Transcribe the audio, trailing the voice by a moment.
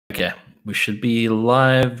Okay, we should be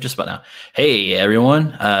live just about now. Hey,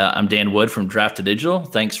 everyone. I'm Dan Wood from Draft to Digital.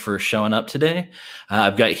 Thanks for showing up today.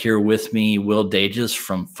 I've got here with me Will Dages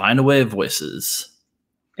from Findaway Voices.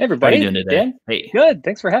 Hey, everybody. How are you doing today? Dan? Hey. Good.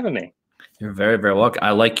 Thanks for having me. You're very, very welcome.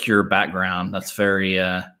 I like your background. That's very,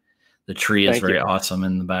 the tree is very awesome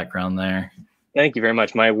in the background there. Thank you very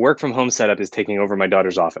much. My work from home setup is taking over my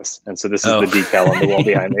daughter's office. And so this is the decal on the wall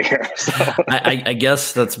behind me here. So. I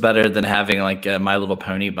guess that's better than having like a My Little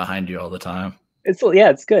Pony behind you all the time. It's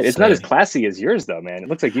good. It's not as classy as yours though, man. It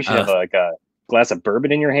looks like you should have like a glass of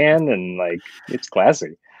bourbon in your hand and like, it's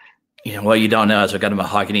classy. Yeah, what you don't know is I've got a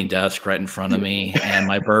mahogany desk right in front of me and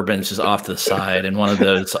my bourbon's just off to the side and one of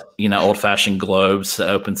those, old-fashioned globes that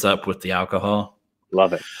opens up with the alcohol.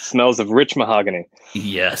 Love it. Smells of rich mahogany.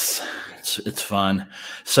 Yes. It's fun.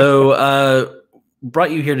 So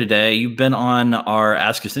brought you here today. You've been on our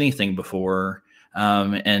Ask Us Anything before.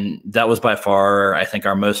 And that was by far, I think,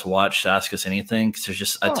 our most watched Ask Us Anything because there's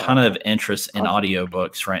just a ton of interest in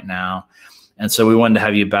audiobooks right now. And so we wanted to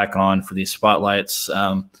have you back on for these spotlights.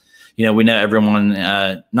 We know everyone,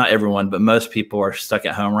 not everyone, but most people are stuck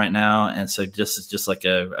at home right now. And so it's just like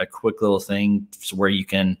a quick little thing where you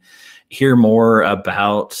can hear more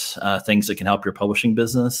about things that can help your publishing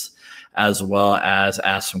business, as well as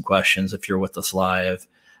ask some questions if you're with us live.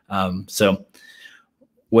 So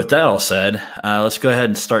with that all said, let's go ahead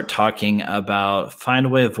and start talking about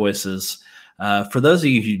Findaway Voices. For those of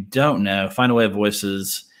you who don't know, Findaway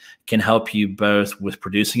Voices can help you both with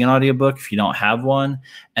producing an audiobook if you don't have one,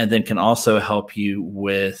 and then can also help you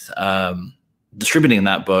with distributing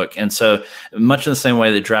that book. And so much in the same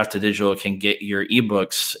way that Draft to Digital can get your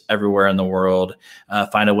ebooks everywhere in the world,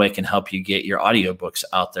 Findaway can help you get your audiobooks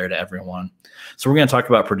out there to everyone. So we're going to talk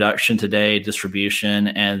about production today, distribution,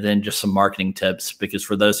 and then just some marketing tips, because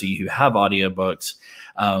for those of you who have audiobooks,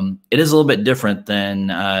 it is a little bit different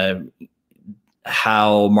than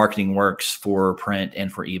how marketing works for print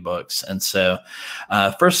and for ebooks. And so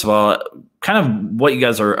first of all, kind of what you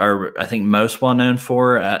guys are I think most well known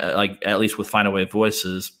for, like at least with Findaway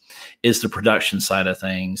Voices, is the production side of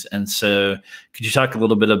things. And so could you talk a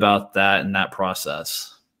little bit about that and that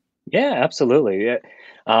process? Yeah, absolutely.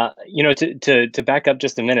 To back up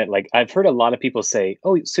just a minute, like I've heard a lot of people say,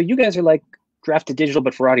 oh, so you guys are like Draft to Digital,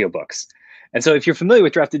 but for audiobooks. And so if you're familiar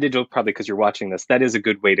with Draft to Digital, probably because you're watching this, that is a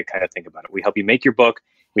good way to kind of think about it. We help you make your book.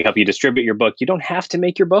 We help you distribute your book. You don't have to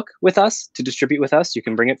make your book with us to distribute with us. You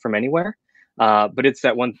can bring it from anywhere. But it's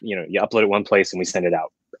that one, you upload it one place and we send it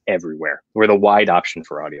out everywhere. We're the wide option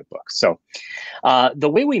for audiobooks. So the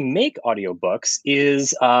way we make audiobooks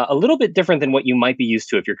is a little bit different than what you might be used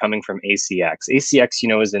to if you're coming from ACX.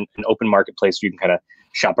 ACX, is an open marketplace where you can kind of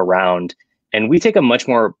shop around. And we take a much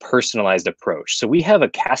more personalized approach. So we have a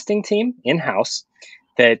casting team in-house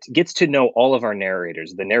that gets to know all of our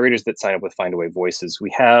narrators, the narrators that sign up with Findaway Voices.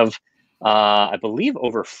 We have, I believe,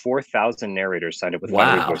 over 4,000 narrators signed up with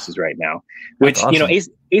Findaway Voices right now, which, awesome.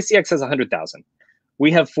 ACX has 100,000.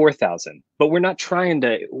 We have 4,000, but we're not trying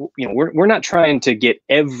to, we're not trying to get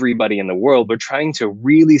everybody in the world. We're trying to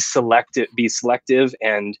really be selective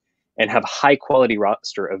and have a high quality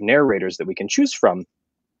roster of narrators that we can choose from.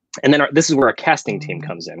 And then this is where our casting team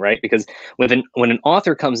comes in, right? Because when an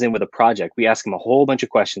author comes in with a project, we ask them a whole bunch of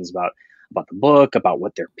questions about the book, about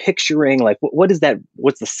what they're picturing, like what's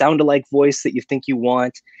the sound-alike voice that you think you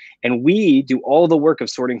want. And we do all the work of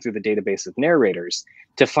sorting through the database of narrators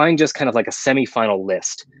to find just kind of like a semi-final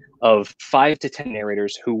list of 5 to 10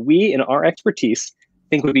 narrators who we, in our expertise,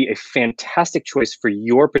 think would be a fantastic choice for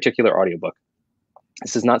your particular audiobook.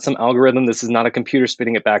 This is not some algorithm. This is not a computer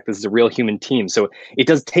spitting it back. This is a real human team. So it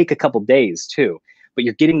does take a couple days too, but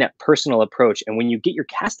you're getting that personal approach. And when you get your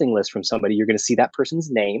casting list from somebody, you're going to see that person's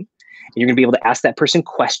name and you're going to be able to ask that person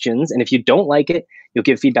questions. And if you don't like it, you'll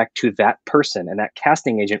give feedback to that person. And that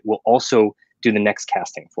casting agent will also do the next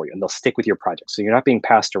casting for you and they'll stick with your project. So you're not being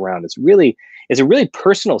passed around. It's a really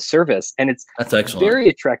personal service. And that's excellent. Very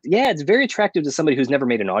attractive. Yeah, it's very attractive to somebody who's never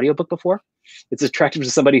made an audiobook before. It's attractive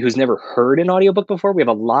to somebody who's never heard an audiobook before. We have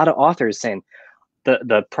a lot of authors saying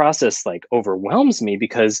the process like overwhelms me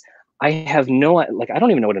because I have I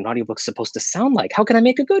don't even know what an audiobook's supposed to sound like. How can I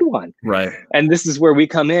make a good one? Right. And this is where we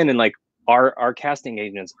come in and like our casting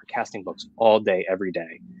agents are casting books all day, every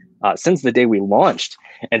day, since the day we launched.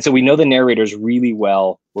 And so we know the narrators really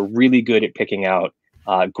well. We're really good at picking out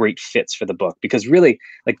great fits for the book, because really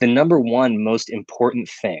like the number one most important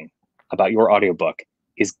thing about your audiobook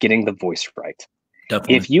is getting the voice right.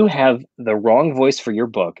 Definitely. If you have the wrong voice for your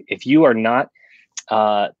book, if you are not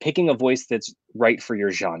picking a voice that's right for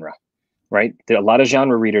your genre, right? A lot of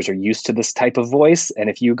genre readers are used to this type of voice, and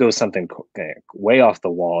if you go something way off the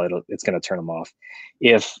wall, it's going to turn them off.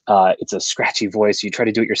 If it's a scratchy voice, you try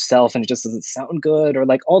to do it yourself and it just doesn't sound good, or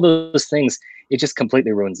like all those things, it just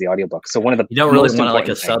completely ruins the audiobook. So one of the You don't really most want like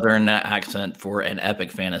a important Southern accent for an epic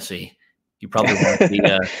fantasy. You probably want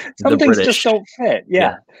some the things British. just don't fit.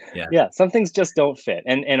 Yeah, Yeah. Some things just don't fit,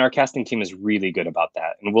 and our casting team is really good about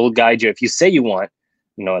that. And we'll guide you if you say you want,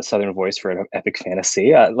 a Southern voice for an epic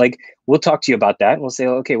fantasy. Like we'll talk to you about that, and we'll say,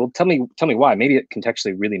 okay, well, tell me why. Maybe it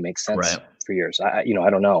contextually really makes sense right. for yours. I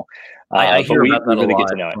don't know. I But hear we about that a really get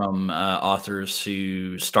to lot know it. from authors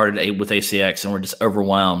who started with ACX and were just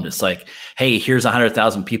overwhelmed. It's like, hey, here's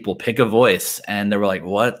 100,000 people, pick a voice, and they were like,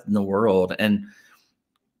 what in the world? And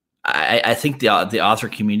I think the author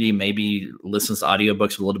community maybe listens to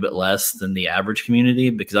audiobooks a little bit less than the average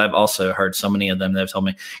community, because I've also heard so many of them that have told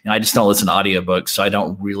me, I just don't listen to audiobooks, so I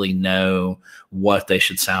don't really know what they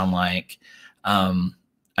should sound like.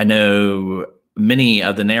 I know many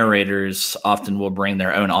of the narrators often will bring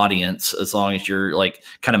their own audience, as long as you're like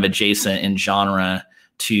kind of adjacent in genre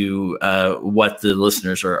to what the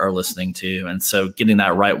listeners are listening to. And so getting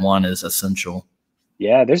that right one is essential.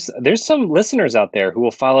 Yeah, there's some listeners out there who will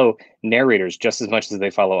follow narrators just as much as they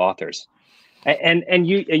follow authors. And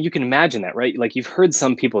you can imagine that, right? Like you've heard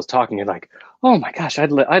some people talking, you're like, oh my gosh,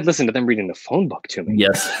 I'd listen to them reading the phone book to me.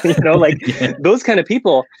 Yes. Yeah. Those kind of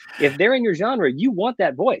people, if they're in your genre, you want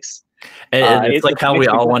that voice. It's like how we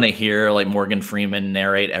all want to hear like Morgan Freeman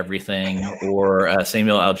narrate everything, or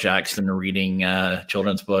Samuel L. Jackson reading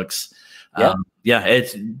children's books.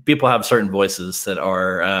 It's people have certain voices that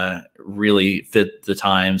are really fit the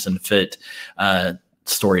times and fit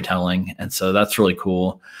storytelling, and so that's really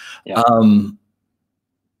cool. Yeah.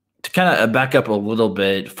 To kind of back up a little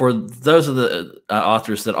bit, for those of the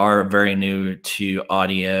authors that are very new to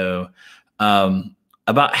audio,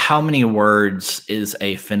 about how many words is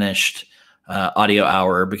a finished audio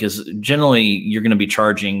hour? Because generally you're going to be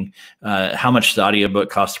charging how much the audiobook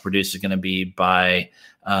cost to produce is going to be by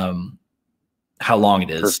how long it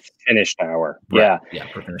is. Per finished hour. Right. Yeah,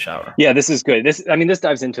 per finished hour. Yeah, this is good. This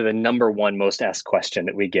dives into the number one most asked question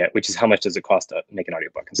that we get, which is how much does it cost to make an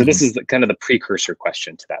audiobook? And so this is kind of the precursor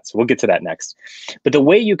question to that. So we'll get to that next. But the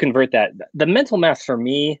way you convert that, the mental math for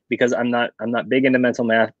me, because I'm not big into mental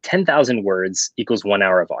math, 10,000 words equals 1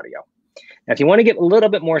 hour of audio. Now, if you want to get a little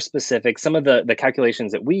bit more specific, some of the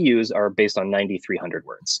calculations that we use are based on 9,300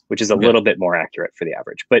 words, which is a little bit more accurate for the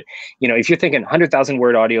average. But if you're thinking 100,000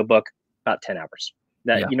 word audiobook, about 10 hours.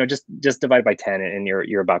 That just divide by 10 and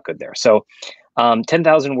you're about good there. So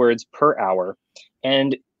 10,000 words per hour.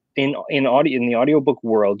 And in the audiobook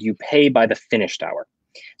world, you pay by the finished hour.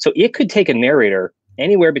 So it could take a narrator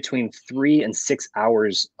anywhere between 3 and 6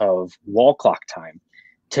 hours of wall clock time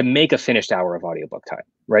to make a finished hour of audiobook time,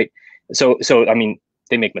 right? So I mean,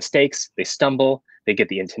 they make mistakes, they stumble, they get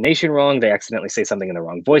the intonation wrong, they accidentally say something in the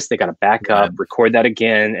wrong voice, they got to back up, record that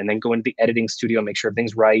again, and then go into the editing studio, make sure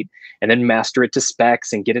everything's right, and then master it to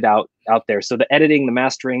specs and get it out there. So the editing, the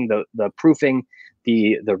mastering, the proofing,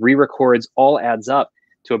 the re-records all adds up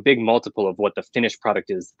to a big multiple of what the finished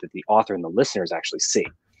product is that the author and the listeners actually see.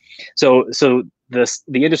 So the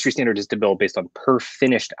industry standard is to bill based on per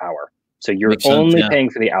finished hour. So you're only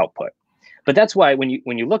paying for the output. But that's why when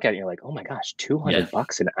you look at it, you're like, oh my gosh,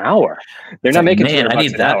 $200 an hour. They're not making $200 I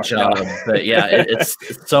need that hour. job. But yeah, it's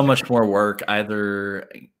so much more work. Either,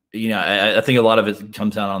 I think a lot of it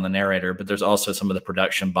comes down on the narrator, but there's also some of the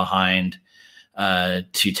production behind to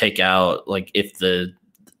take out, like, if the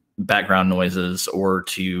background noises, or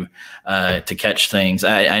to catch things.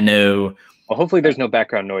 I know. Well, hopefully there's no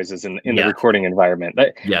background noises in the recording environment.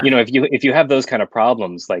 But if you have those kind of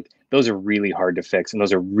problems, like, those are really hard to fix, and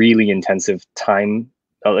those are really intensive time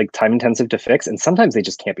intensive to fix, and sometimes they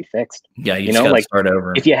just can't be fixed. Yeah, you just gotta start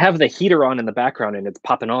over. If you have the heater on in the background and it's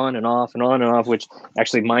popping on and off and on and off, which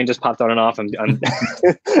actually mine just popped on and off. I'm gonna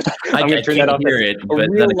turn that off. Hear it, but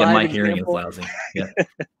then again, my hearing is lousy. Yeah.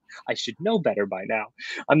 I should know better by now.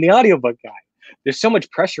 I'm the audiobook guy. There's so much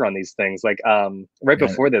pressure on these things. Like right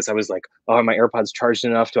before this, I was like, oh, are my AirPods charged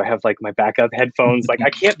enough? Do I have like my backup headphones? Like, I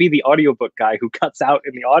can't be the audiobook guy who cuts out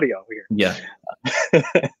in the audio here. Yeah.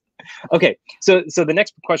 Okay. So the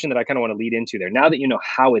next question that I kind of want to lead into there, now that you know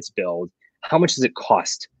how it's billed, how much does it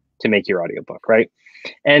cost to make your audiobook, right?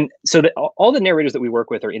 And so all the narrators that we work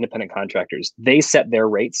with are independent contractors. They set their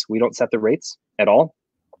rates. We don't set the rates at all.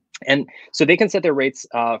 And so they can set their rates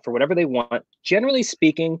for whatever they want. Generally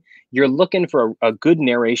speaking, you're looking for a good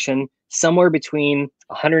narration somewhere between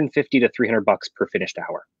 $150 to $300 per finished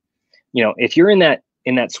hour. If you're in that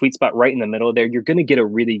sweet spot right in the middle there, you're going to get a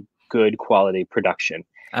really good quality production.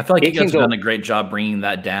 I feel like you It can guys have go. done a great job bringing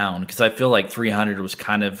that down, because I feel like 300 was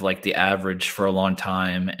kind of like the average for a long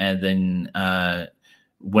time. And then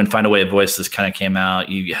when Findaway Voices kind of came out,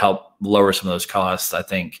 you helped lower some of those costs, I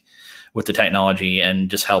think, with the technology and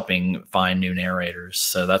just helping find new narrators.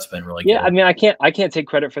 So that's been really Yeah, good. I mean, I can't take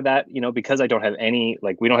credit for that, because I don't have any,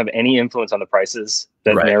 we don't have any influence on the prices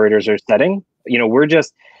that Right. narrators are setting. We're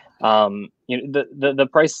just, the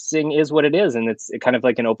pricing is what it is, and it's kind of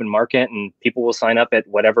like an open market, and people will sign up at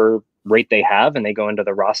whatever rate they have, and they go into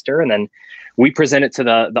the roster, and then we present it to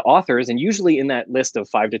the authors, and usually in that list of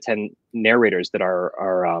 5 to 10 narrators that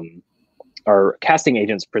our casting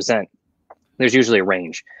agents present, there's usually a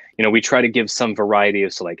range. We try to give some variety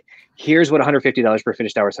of, so like, here's what $150 per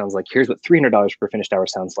finished hour sounds like. Here's what $300 per finished hour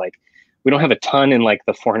sounds like. We don't have a ton in like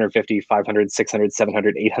the $450, $500, $600,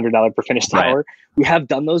 $700, $800 per finished hour. We have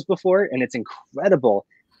done those before, and it's incredible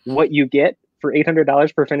what you get for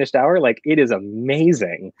 $800 per finished hour. Like, it is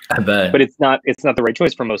amazing. I bet. But it's not the right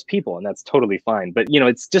choice for most people, and that's totally fine. But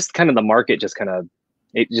it's just kind of the market, just kind of,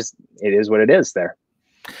 it is what it is there.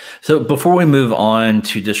 So before we move on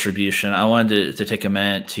to distribution, I wanted to take a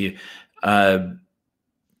minute to,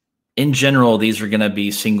 in general, these are going to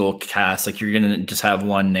be single casts. Like, you're going to just have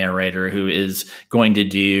one narrator who is going to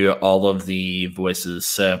do all of the voices.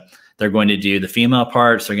 So they're going to do the female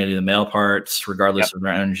parts, they're going to do the male parts, regardless of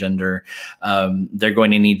their own gender. They're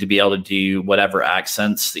going to need to be able to do whatever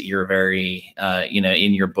accents that you're very,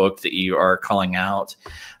 in your book that you are calling out.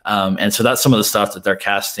 And so that's some of the stuff that they're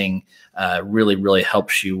casting really, really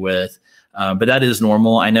helps you with. But that is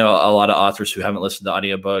normal. I know a lot of authors who haven't listened to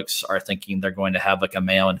audiobooks are thinking they're going to have like a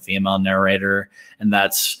male and female narrator, and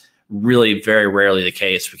that's really very rarely the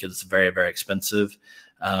case because it's very, very expensive.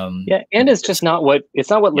 And it's just not what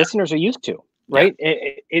listeners are used to, right?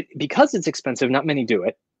 Yeah. Because it's expensive, not many do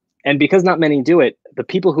it. And because not many do it, the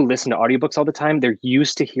people who listen to audiobooks all the time, they're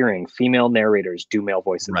used to hearing female narrators do male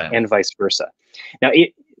voices, and vice versa. Now,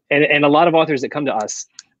 and a lot of authors that come to us,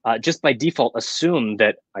 just by default assume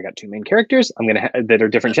that I got 2 main characters that are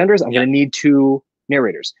different genders. I'm going to need 2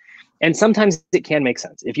 narrators. And sometimes it can make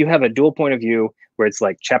sense. If you have a dual point of view where it's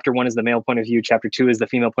like chapter 1 is the male point of view, chapter 2 is the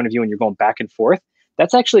female point of view, and you're going back and forth,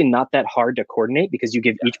 that's actually not that hard to coordinate because you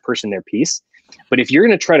give each person their piece. But if you're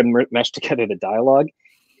going to try to mesh together the dialogue,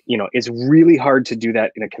 it's really hard to do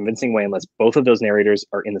that in a convincing way unless both of those narrators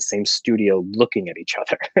are in the same studio looking at each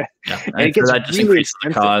other. And it gets that just really increases the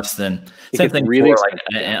cost. And same thing for like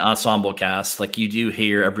an ensemble cast. Like, you do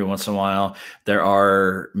hear every once in a while there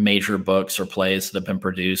are major books or plays that have been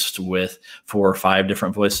produced with 4 or 5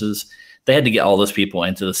 different voices. They had to get all those people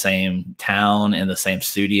into the same town in the same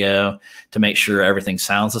studio to make sure everything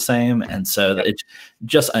sounds the same. And so it's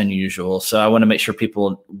just unusual. So I want to make sure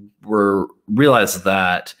people realize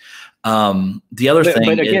that. The other thing,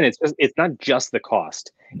 but again, it's not just the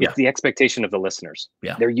cost. It's the expectation of the listeners.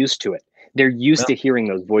 They're used to it. They're used to hearing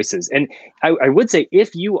those voices. And I would say,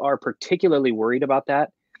 if you are particularly worried about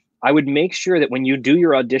that, I would make sure that when you do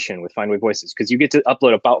your audition with Findaway Voices, because you get to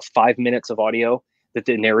upload about 5 minutes of audio that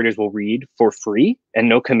the narrators will read for free and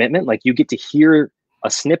no commitment. Like, you get to hear a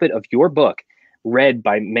snippet of your book read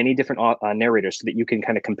by many different narrators so that you can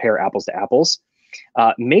kind of compare apples to apples.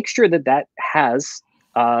 Make sure that has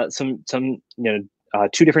some 2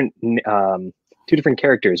 different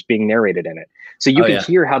characters being narrated in it. So you can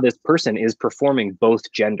hear how this person is performing both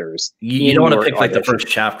genders. You don't want to pick like the first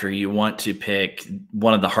chapter. You want to pick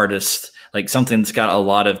one of the hardest, like something that's got a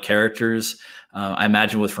lot of characters. I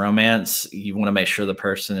imagine with romance, you want to make sure the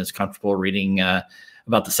person is comfortable reading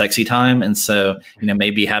about the sexy time. And so,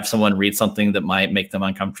 maybe have someone read something that might make them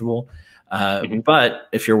uncomfortable. But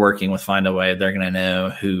if you're working with Findaway, they're going to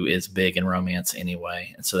know who is big in romance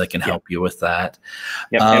anyway. And so they can help you with that.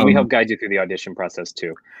 And we help guide you through the audition process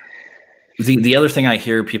too. The other thing I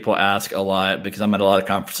hear people ask a lot, because I'm at a lot of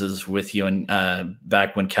conferences with you, and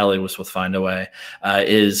back when Kelly was with Findaway,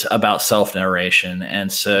 is about self-narration. And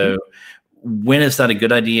so when is that a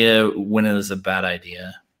good idea? When is a bad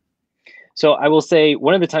idea? So I will say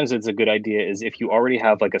one of the times it's a good idea is if you already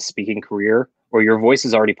have like a speaking career or your voice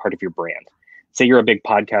is already part of your brand. Say you're a big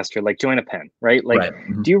podcaster like Joanna Penn, right? Like,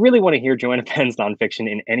 do you really want to hear Joanna Penn's nonfiction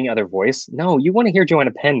in any other voice? No, you want to hear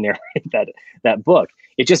Joanna Penn narrate that book.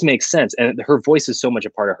 It just makes sense. And her voice is so much a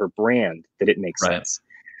part of her brand that it makes sense.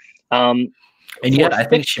 And yet I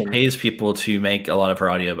think she pays people to make a lot of her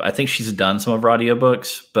audio. I think she's done some of her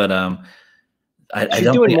audiobooks, but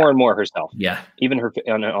she's doing more and more herself. Yeah. Even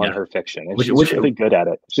on her fiction. And she's really good at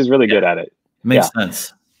it. She's really good at it. Makes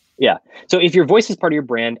sense. Yeah. So if your voice is part of your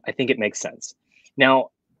brand, I think it makes sense.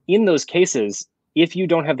 Now, in those cases, if you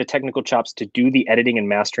don't have the technical chops to do the editing and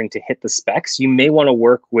mastering to hit the specs, you may want to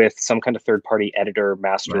work with some kind of third-party editor,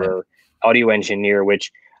 masterer, Right. audio engineer,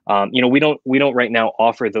 which we don't right now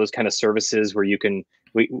offer those kind of services where you can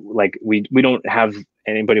we don't have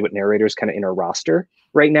anybody with narrators kind of in our roster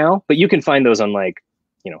right now, but you can find those on like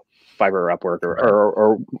Fiverr or Upwork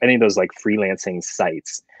or any of those like freelancing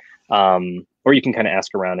sites. Or you can kind of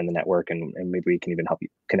ask around in the network and maybe we can even help you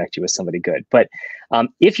connect you with somebody good. But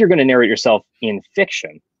if you're going to narrate yourself in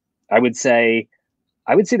fiction, I would say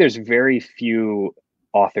there's very few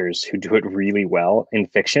authors who do it really well in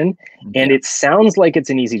fiction. Okay. And it sounds like it's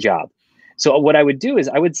an easy job. So what I would do is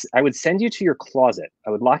I would send you to your closet. I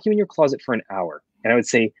would lock you in your closet for an hour. And I would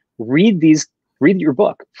say, read your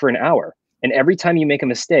book for an hour. And every time you make a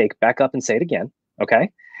mistake, back up and say it again. Okay.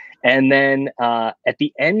 And then at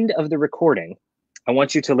the end of the recording, I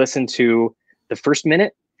want you to listen to the first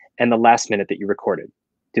minute and the last minute that you recorded.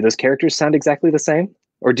 Do those characters sound exactly the same?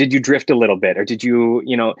 Or did you drift a little bit? Or did you,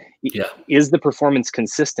 is the performance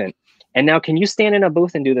consistent? And now can you stand in a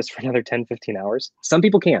booth and do this for another 10, 15 hours? Some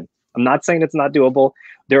people can. I'm not saying it's not doable.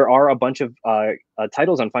 There are a bunch of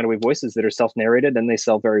titles on Findaway Voices that are self-narrated and they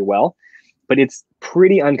sell very well. But it's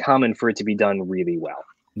pretty uncommon for it to be done really well.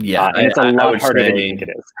 Yeah, and it's a lot harder than you think it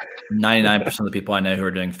is. 99% of the people I know who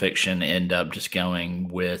are doing fiction end up just going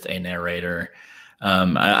with a narrator.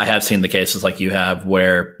 I have seen the cases like you have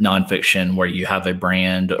where nonfiction, where you have a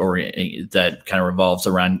brand or that kind of revolves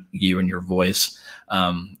around you and your voice,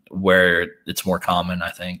 where it's more common,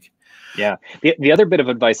 I think. Yeah. The other bit of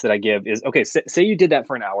advice that I give is, okay, say you did that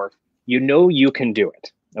for an hour, you can do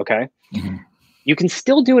it. Okay. Mm-hmm. You can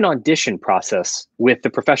still do an audition process with the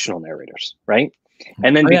professional narrators, right?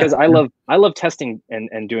 And then because I love testing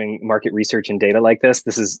and doing market research and data like this,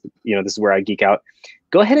 this is where I geek out.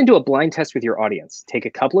 Go ahead and do a blind test with your audience. Take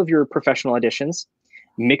a couple of your professional auditions,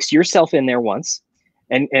 mix yourself in there once,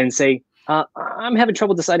 and say, I'm having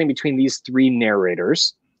trouble deciding between these three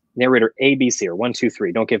narrators, narrator A, B, C, or 1, 2,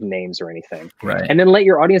 3. Don't give names or anything. Right. And then let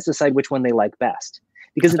your audience decide which one they like best.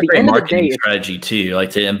 Because That's at the end of the day, strategy too, like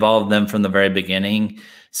to involve them from the very beginning,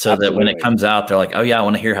 so that when it comes out, they're like, "Oh yeah, I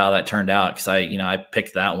want to hear how that turned out because I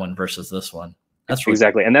picked that one versus this one." That's really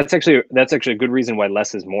exactly, and that's actually a good reason why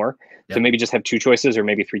less is more. Yeah. So maybe just have 2 choices or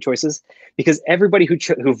maybe 3 choices, because everybody who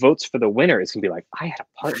votes for the winner is gonna be like, "I had a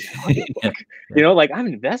part in the audiobook." Yeah. Like I'm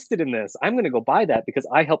invested in this. I'm gonna go buy that because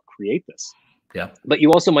I helped create this. Yeah. But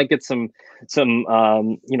you also might get some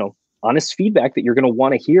honest feedback that you're gonna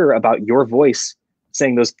want to hear about your voice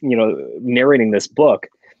saying those, narrating this book.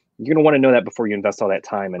 You're going to want to know that before you invest all that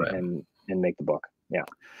time and make the book. Yeah.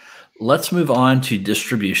 Let's move on to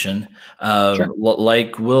distribution. Sure.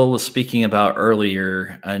 Like Will was speaking about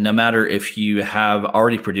earlier, no matter if you have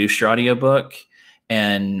already produced your audiobook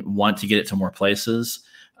and want to get it to more places,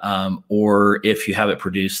 or if you have it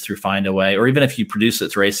produced through Findaway, or even if you produce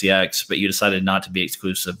it through ACX, but you decided not to be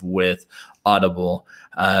exclusive with Audible,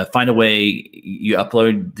 Findaway, you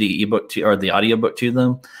upload the ebook or the audiobook to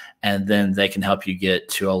them, and then they can help you get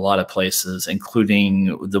to a lot of places,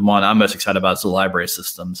 including the one I'm most excited about is the library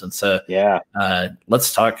systems. And so,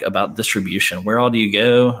 let's talk about distribution. Where all do you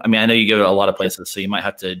go? I mean, I know you go to a lot of places, so you might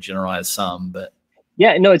have to generalize some, but.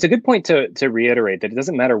 Yeah, no, it's a good point to reiterate that it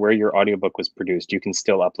doesn't matter where your audiobook was produced. You can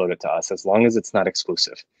still upload it to us as long as it's not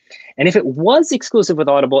exclusive. And if it was exclusive with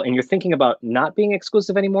Audible and you're thinking about not being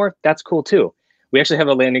exclusive anymore, that's cool too. We actually have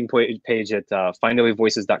a landing page at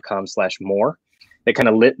findawayvoices.com/more that kind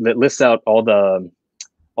of lists out all the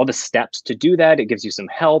steps to do that. It gives you some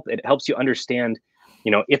help. It helps you understand,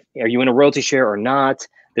 if are you in a royalty share or not.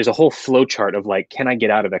 There's a whole flow chart of like, can I get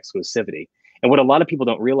out of exclusivity? And what a lot of people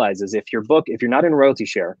don't realize is if you're not in a royalty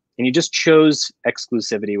share and you just chose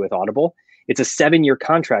exclusivity with Audible, it's a 7-year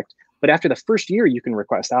contract. But after the first year, you can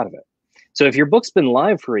request out of it. So if your book's been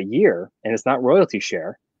live for a year and it's not royalty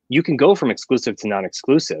share, you can go from exclusive to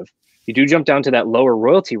non-exclusive. You do jump down to that lower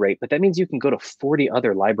royalty rate, but that means you can go to 40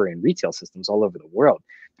 other library and retail systems all over the world.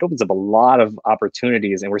 It opens up a lot of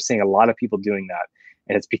opportunities, and we're seeing a lot of people doing that.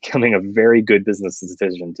 And it's becoming a very good business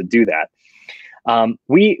decision to do that.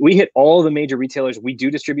 We hit all the major retailers. We do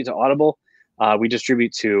distribute to Audible. We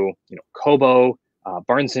distribute to Kobo,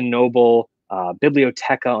 Barnes & Noble,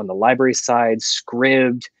 Biblioteca on the library side,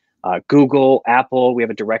 Scribd, Google, Apple. We have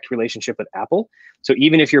a direct relationship with Apple. So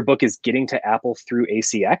even if your book is getting to Apple through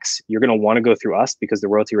ACX, you're going to want to go through us because the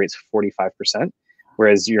royalty rate is 45%,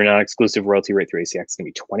 whereas your non-exclusive royalty rate through ACX is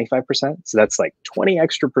going to be 25%. So that's like 20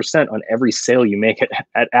 extra % on every sale you make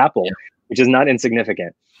at Apple, which is not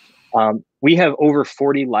insignificant. We have over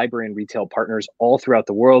 40 library and retail partners all throughout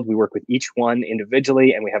the world. We work with each one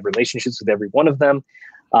individually, and we have relationships with every one of them.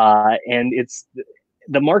 And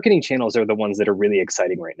the marketing channels are the ones that are really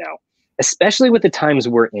exciting right now, especially with the times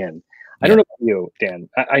we're in. I don't know about you, Dan.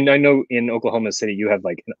 I know in Oklahoma City, you have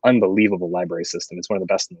like an unbelievable library system. It's one of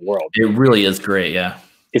the best in the world. It really is great. Yeah.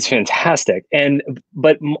 It's fantastic.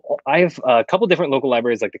 But I have a couple different local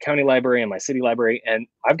libraries, like the county library and my city library. And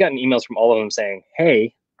I've gotten emails from all of them saying,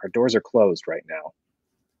 hey, our doors are closed right now.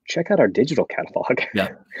 Check out our digital catalog. Yeah.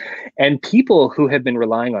 And people who have been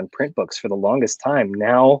relying on print books for the longest time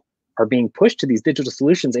now are being pushed to these digital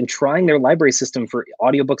solutions and trying their library system for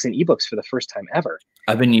audiobooks and ebooks for the first time ever.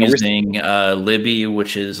 I've been using Libby,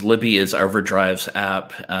 Libby is Overdrive's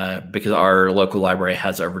app, because our local library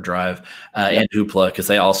has Overdrive, and Hoopla, because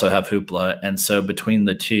they also have Hoopla. And so between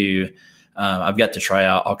the two, I've got to try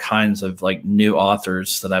out all kinds of like new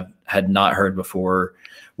authors that I've had not heard before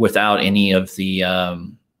without any of the,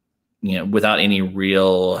 without any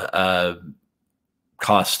real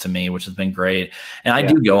cost to me, which has been great. And I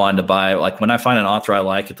do go on to buy, like when I find an author I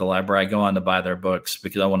like at the library, I go on to buy their books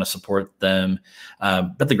because I want to support them.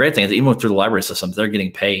 But the great thing is, even through the library systems, they're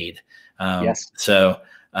getting paid. So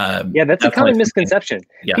that's a common misconception.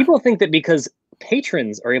 Yeah. People think that because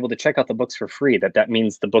patrons are able to check out the books for free, that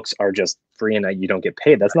means the books are just free and that you don't get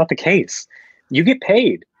paid. That's not the case. You get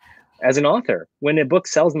paid as an author when a book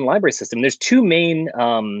sells in the library system. There's two main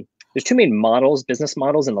models, business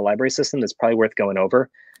models in the library system that's probably worth going over.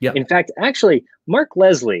 Yeah. In fact, actually, Mark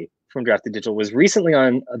Leslie from Drafted Digital was recently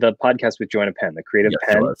on the podcast with Joanna Penn, the creative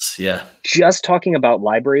Penn, just talking about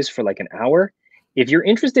libraries for like an hour. If you're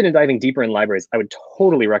interested in diving deeper in libraries, I would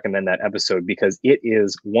totally recommend that episode because it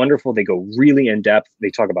is wonderful. They go really in depth. They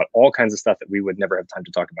talk about all kinds of stuff that we would never have time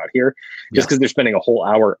to talk about here, just because they're spending a whole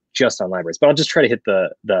hour just on libraries. But I'll just try to hit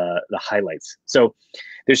the highlights. So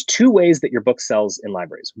there's two ways that your book sells in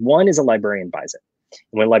libraries. One is a librarian buys it.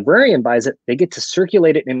 And when a librarian buys it, they get to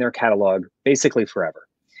circulate it in their catalog basically forever.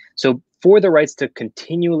 So for the rights to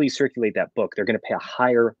continually circulate that book, they're going to pay a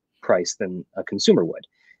higher price than a consumer would.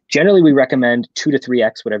 Generally, we recommend 2 to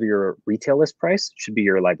 3x whatever your retail list price should be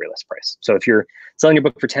your library list price. So if you're selling your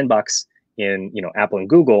book for $10 in Apple and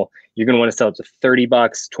Google, you're going to want to sell it to $30,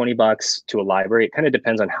 $20 to a library. It kind of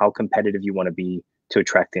depends on how competitive you want to be to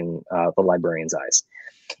attracting the librarian's eyes.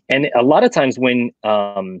 And a lot of times when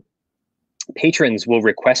patrons will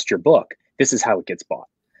request your book, this is how it gets bought.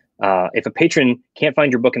 If a patron can't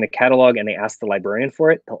find your book in the catalog and they ask the librarian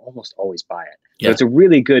for it, they'll almost always buy it. Yeah. So it's a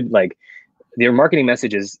really good, their marketing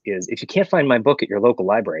message is if you can't find my book at your local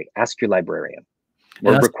library, ask your librarian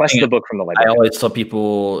or request the book from the librarian. I always tell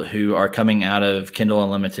people who are coming out of Kindle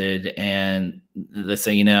Unlimited and they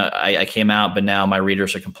say, I came out, but now my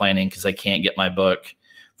readers are complaining because I can't get my book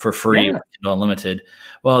for free with Kindle Unlimited.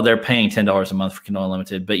 Well, they're paying $10 a month for Kindle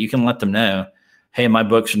Unlimited, but you can let them know, hey, my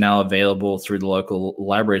books are now available through the local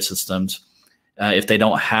library systems. If they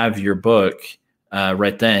don't have your book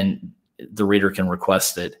right then, the reader can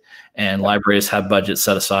request it. And libraries have budgets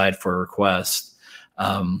set aside for requests.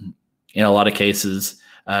 In a lot of cases,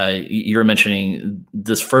 you're mentioning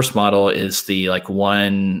this first model is the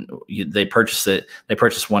they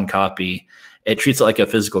purchase one copy. It treats it like a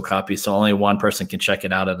physical copy, so only one person can check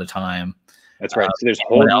it out at a time. That's right. So there's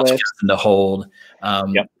hold list. To hold.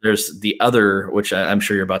 There's the other, which I'm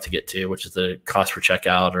sure you're about to get to, which is the cost per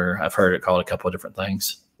checkout, or I've heard it called a couple of different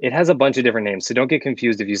things. It has a bunch of different names, so don't get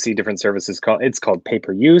confused if you see different services. It's called pay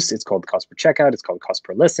per use. It's called cost per checkout. It's called cost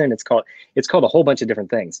per listen. It's called a whole bunch of different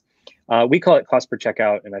things. We call it cost per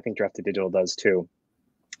checkout, and I think Drafted Digital does too.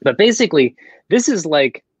 But basically, this is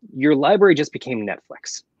like your library just became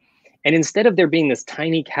Netflix, and instead of there being this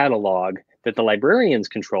tiny catalog that the librarians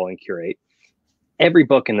control and curate, every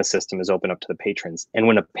book in the system is open up to the patrons. And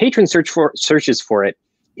when a patron searches for it,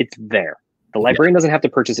 it's there. The librarian doesn't have to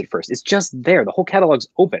purchase it first. It's just there. The whole catalog's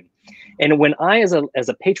open. And when I, as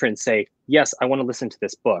a patron, say, yes, I want to listen to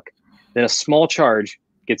this book, then a small charge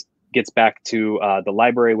gets back to the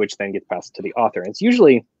library, which then gets passed to the author. And it's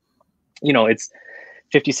usually, it's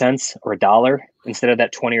 50 cents or $1 instead of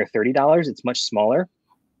that $20 or $30. It's much smaller.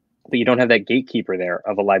 But you don't have that gatekeeper there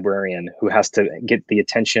of a librarian who has to get the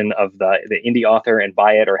attention of the indie author and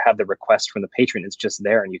buy it or have the request from the patron. It's just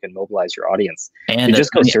there, and you can mobilize your audience. And you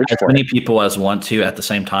just go search for it. As many people as want to at the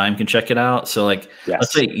same time can check it out. So,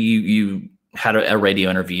 let's say you had a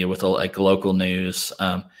radio interview with local news.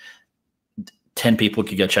 10 people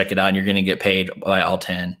could go check it out, and you're going to get paid by all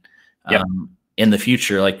 10. In the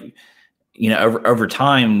future, over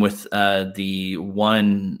time with the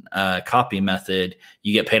one copy method,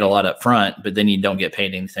 you get paid a lot up front, but then you don't get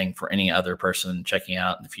paid anything for any other person checking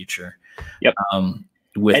out in the future. Don't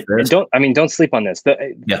sleep on this.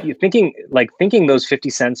 Thinking those 50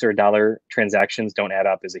 cents or $1 transactions don't add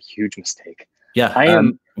up is a huge mistake. Yeah. I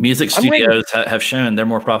am. Music I'm writing. studios have shown they're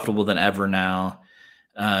more profitable than ever now.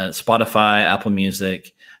 Spotify, Apple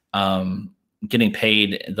Music, getting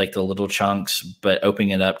paid like the little chunks, but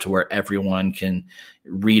opening it up to where everyone can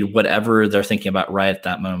read whatever they're thinking about right at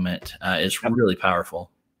that moment is really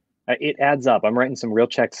powerful. It adds up. I'm writing some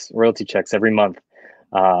royalty checks every month,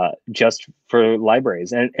 just for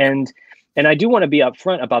libraries, and I do want to be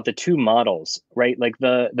upfront about the two models, right? Like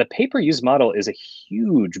the pay-per-use model is a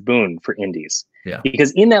huge boon for indies, Yeah.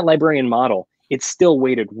 because in that librarian model, it's still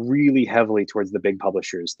weighted really heavily towards the big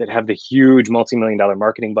publishers that have the huge multi-million-dollar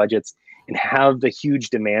marketing budgets and have the huge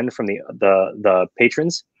demand from the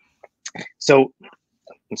patrons. So,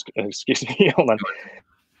 excuse me, hold on.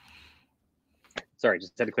 Sorry,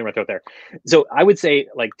 just had to clear my throat there. So I would say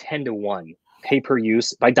like 10-to-1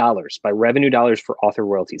 pay-per-use by dollars, by revenue dollars for author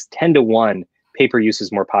royalties. 10-to-1 pay-per-use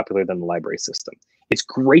is more popular than the library system. It's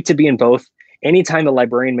great to be in both. Anytime the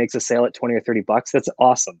librarian makes a sale at 20 or 30 bucks, that's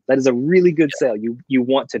awesome. That is a really good sale. You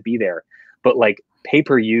want to be there. But like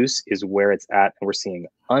pay-per-use is where it's at, and we're seeing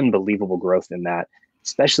unbelievable growth in that,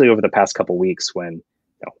 especially over the past couple of weeks when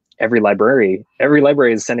every library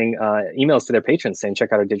is sending emails to their patrons saying,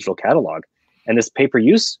 check out our digital catalog. And this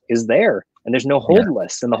pay-per-use is there, and there's no hold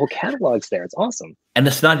list, and the whole catalog's there. It's awesome. And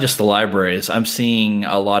it's not just the libraries. I'm seeing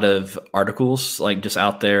a lot of articles like just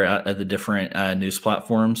out there at the different news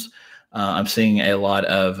platforms. I'm seeing a lot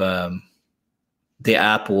of the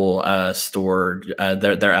Apple store,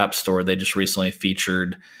 their app store. They just recently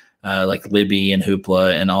featured like Libby and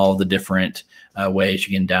Hoopla and all the different ways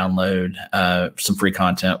you can download some free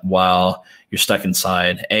content while you're stuck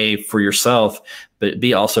inside. A, for yourself, but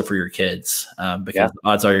B, also for your kids, because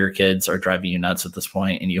odds are your kids are driving you nuts at this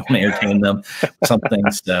point, and you want to entertain them with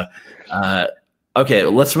something. So, okay,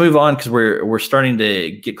 let's move on because we're starting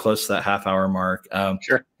to get close to that half-hour mark.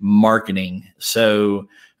 Sure. Marketing. So,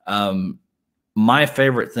 my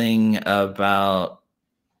favorite thing about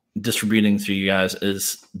distributing through you guys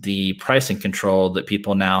is the pricing control that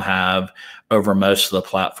people now have over most of the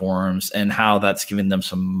platforms, and how that's giving them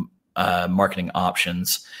some marketing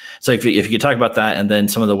options. So if you could talk about that, and then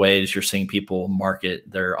some of the ways you're seeing people market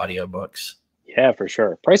their audiobooks. Yeah, for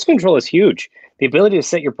sure. Price control is huge. The ability to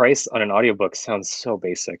set your price on an audiobook sounds so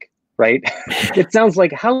basic, right? It sounds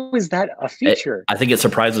like, how is that a feature? I think it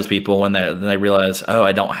surprises people when they realize, oh,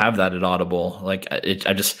 I don't have that at Audible. Like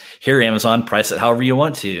I just hear Amazon, price it however you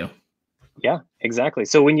want to. Yeah, exactly.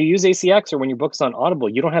 So when you use ACX or when your book's on Audible,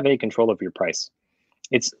 you don't have any control over your price.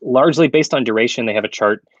 It's largely based on duration. They have a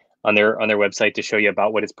chart on their website to show you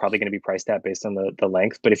about what it's probably going to be priced at based on the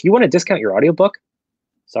length. But if you want to discount your audiobook,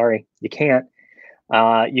 sorry, you can't.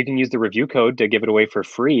 You can use the review code to give it away for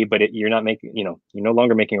free, but you're not making, you're no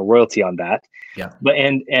longer making a royalty on that. Yeah. But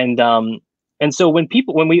and so when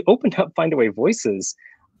we opened up Findaway Voices,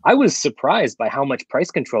 I was surprised by how much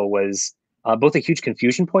price control was both a huge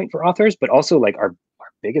confusion point for authors, but also like our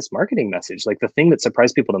biggest marketing message. Like the thing that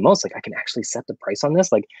surprised people the most, like I can actually set the price on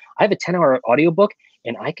this. Like I have a 10-hour audiobook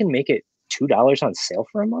and I can make it $2 on sale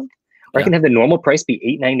for a month. Or I can have the normal price be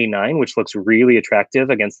 $8.99, which looks really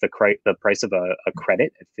attractive against the price of a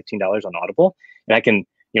credit at $15 on Audible. And I can,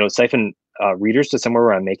 siphon readers to somewhere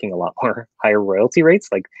where I'm making a lot more higher royalty rates.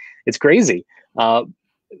 Like it's crazy. The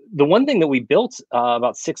one thing that we built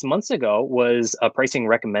about 6 months ago was a pricing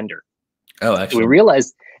recommender. Oh, actually, we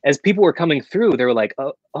realized as people were coming through, they were like,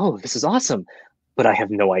 oh, this is awesome, but I have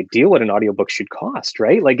no idea what an audiobook should cost,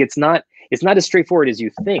 right? Like it's not as straightforward as you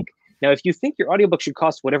think. Now, if you think your audiobook should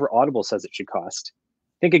cost whatever Audible says it should cost,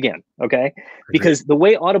 think again, okay? Because the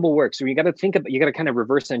way Audible works, so you got to kind of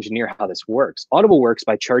reverse engineer how this works. Audible works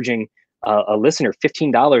by charging a listener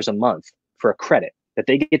 $15 a month for a credit that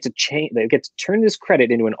they get to turn this credit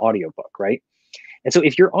into an audiobook, right? And so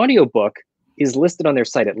if your audiobook is listed on their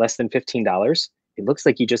site at less than $15, it looks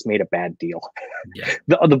like you just made a bad deal. Yeah.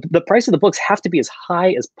 The price of the books have to be as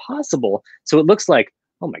high as possible, so it looks like,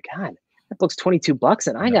 oh my God, that book's $22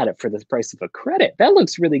 and I got it for the price of a credit. That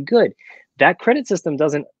looks really good. That credit system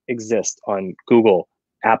doesn't exist on Google,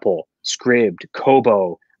 Apple, Scribd,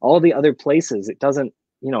 Kobo, all the other places. It doesn't,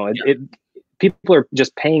 people are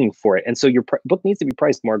just paying for it. And so your book needs to be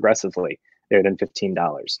priced more aggressively there than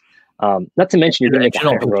 $15. Not to mention you're going to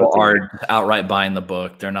make people are outright buying the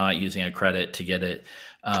book. They're not using a credit to get it.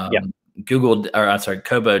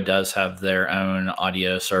 Kobo does have their own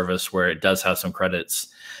audio service where it does have some credits.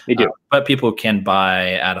 They do. But people can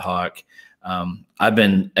buy ad hoc. I've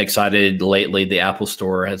been excited lately. The Apple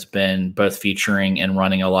Store has been both featuring and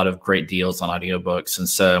running a lot of great deals on audiobooks. And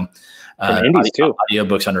so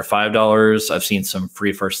audiobooks under $5. I've seen some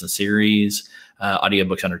free first in series,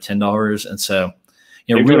 audiobooks under $10. And so,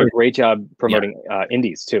 They're doing a great job promoting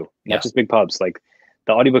indies too, not just big pubs. Like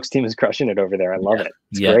the audiobooks team is crushing it over there. I love it.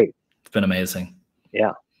 It's great. It's been amazing.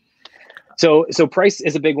 Yeah. So price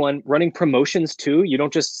is a big one. Running promotions too. You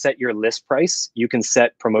don't just set your list price. You can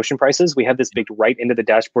set promotion prices. We have this baked right into the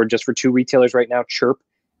dashboard just for 2 retailers right now, Chirp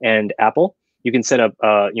and Apple. You can set up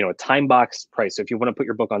a time box price. So if you want to put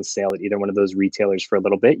your book on sale at either one of those retailers for a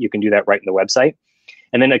little bit, you can do that right in the website.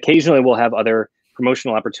 And then occasionally we'll have other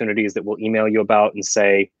promotional opportunities that we'll email you about and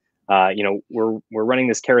say, we're running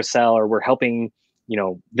this carousel, or we're helping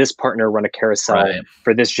this partner run a carousel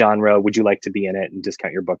for this genre. Would you like to be in it and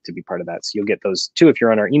discount your book to be part of that? So you'll get those too if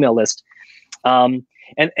you're on our email list. And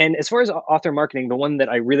as far as author marketing, the one that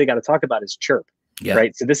I really got to talk about is Chirp,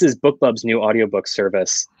 right? So this is BookBub's new audiobook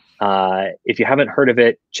service. If you haven't heard of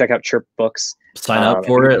it, check out Chirp Books. Sign up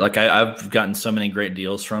for it. Like I've gotten so many great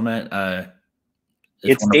deals from it.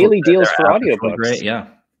 It's daily deals for audiobooks. Great, yeah.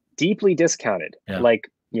 Deeply discounted. Like,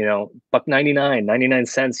 $1.99, 99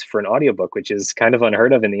 cents for an audiobook, which is kind of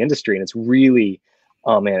unheard of in the industry. And it's really,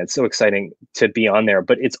 oh man, it's so exciting to be on there.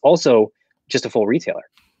 But it's also just a full retailer.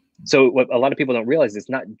 So what a lot of people don't realize, it's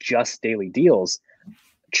not just daily deals.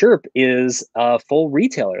 Chirp is a full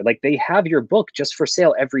retailer. Like they have your book just for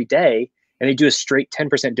sale every day, and they do a straight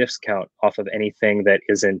 10% discount off of anything that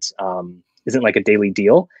isn't like a daily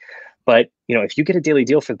deal. But if you get a daily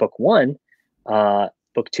deal for book 1,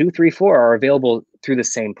 book 2, 3, 4 are available through the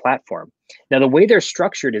same platform. Now, the way they're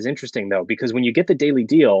structured is interesting though, because when you get the daily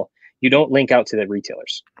deal, you don't link out to the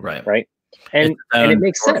retailers, right? And it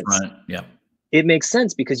makes sense. Yeah, it makes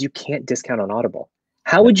sense because you can't discount on Audible.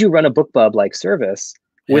 How would you run a BookBub like service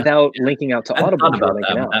without linking out to Audible?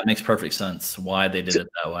 That makes perfect sense. Why they did it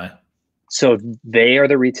that way. So they are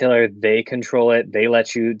the retailer. They control it. They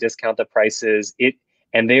let you discount the prices.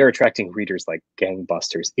 And they are attracting readers like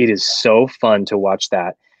gangbusters. It is so fun to watch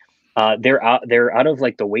that. They're out of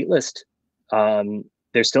like the waitlist.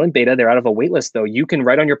 They're still in beta. They're out of a waitlist though. You can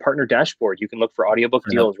write on your partner dashboard. You can look for audiobook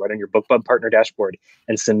deals right on your BookBub partner dashboard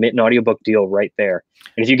and submit an audiobook deal right there.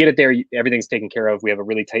 And if you get it there, everything's taken care of. We have a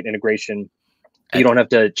really tight integration. You don't have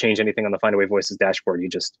to change anything on the Findaway Voices dashboard. You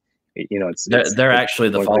just, they're actually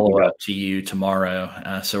the follow-up to you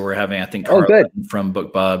tomorrow. So we're having, I think, Carla from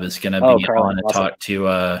BookBub is going to be on and talk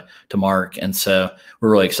to Mark. And so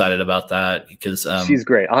we're really excited about that because she's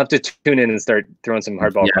great. I'll have to tune in and start throwing some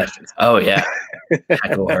hardball questions. Oh yeah.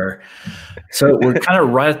 Tackle her. So we're kind of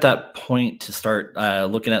right at that point to start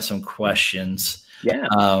looking at some questions. Yeah.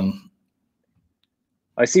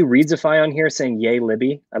 I see Readsify on here saying, yay,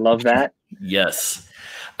 Libby. I love that. Yes.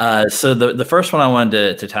 So the first one I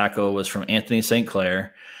wanted to tackle was from Anthony St.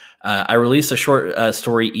 Clair. I release a short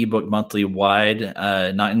story ebook monthly wide,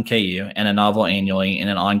 not in KU, and a novel annually in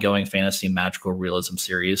an ongoing fantasy magical realism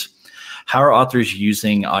series. How are authors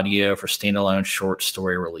using audio for standalone short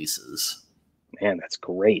story releases? Man, that's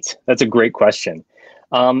great. That's a great question.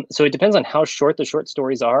 So it depends on how short the short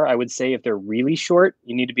stories are. I would say if they're really short,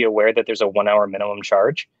 you need to be aware that there's a 1 hour minimum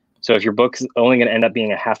charge. So if your book's only going to end up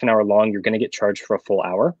being a half an hour long, you're going to get charged for a full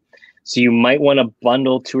hour. So you might want to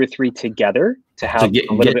bundle 2 or 3 together to have get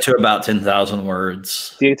to about 10,000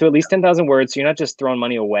 words. To at least 10,000 words. So you're not just throwing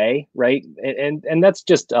money away, right? And that's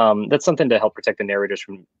just that's something to help protect the narrators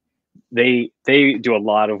from. They do a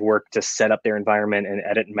lot of work to set up their environment and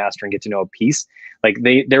edit and master and get to know a piece. Like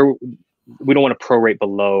we don't want to prorate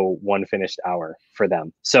below 1 finished hour for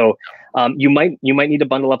them. So you might need to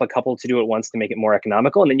bundle up a couple to do it once to make it more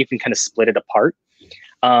economical, and then you can kind of split it apart.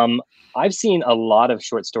 I've seen a lot of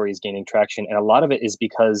short stories gaining traction, and a lot of it is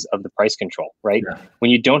because of the price control, right? Yeah.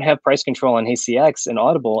 When you don't have price control on HeyCX and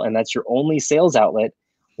Audible, and that's your only sales outlet,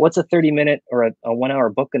 what's a 30-minute or a 1 hour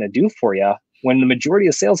book going to do for you? When the majority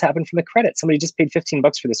of sales happen from the credit. Somebody just paid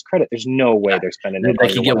 $15 for this credit. There's no way they're spending it.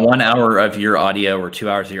 They could get 1 hour of your audio or 2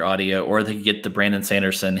 hours of your audio, or they could get the Brandon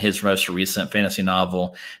Sanderson, his most recent fantasy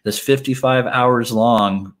novel, that's 55 hours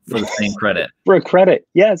long for the same credit. For a credit.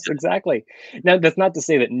 Yes, exactly. Now, that's not to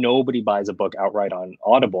say that nobody buys a book outright on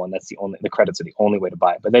Audible, and that's the credits are the only way to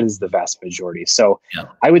buy it, but that is the vast majority. So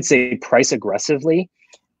I would say price aggressively.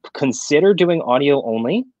 Consider doing audio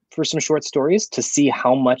only for some short stories to see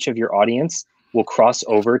how much of your audience will cross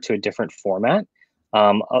over to a different format.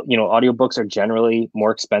 Audiobooks are generally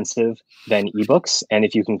more expensive than ebooks. And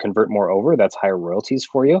if you can convert more over, that's higher royalties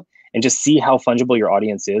for you. And just see how fungible your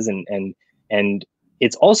audience is. And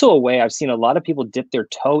it's also a way I've seen a lot of people dip their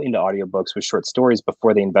toe into audiobooks with short stories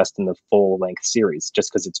before they invest in the full length series,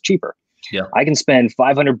 just because it's cheaper. Yeah, I can spend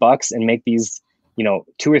 $500 and make these,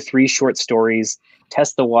 2 or 3 short stories,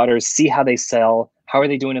 test the waters, see how they sell. How are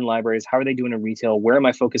they doing in libraries? How are they doing in retail? Where am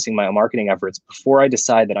I focusing my marketing efforts before I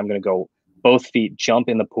decide that I'm going to go both feet, jump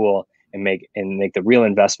in the pool and make the real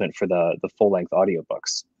investment for the full length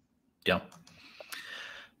audiobooks. Yeah.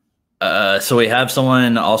 So we have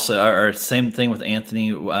someone also, or same thing with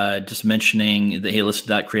Anthony, just mentioning that he listened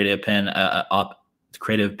to that Creative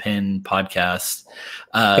Pen podcast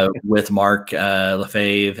with Mark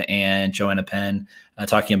Lefebvre and Joanna Penn,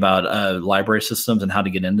 talking about library systems and how to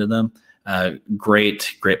get into them.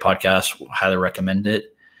 Great podcast. Highly recommend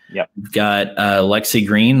it. Yep. We've got Lexi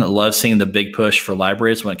Green. Love seeing the big push for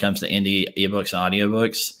libraries when it comes to indie ebooks and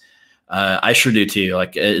audiobooks. I sure do too.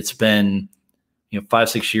 Like, it's been,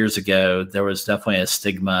 5-6 years ago, there was definitely a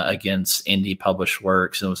stigma against indie published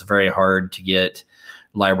works, and it was very hard to get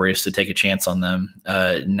libraries to take a chance on them.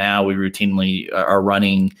 Now we routinely are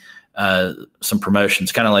running some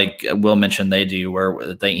promotions, kind of like Will mentioned they do,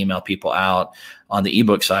 where they email people out. On the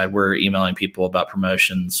ebook side, we're emailing people about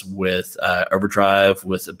promotions with Overdrive,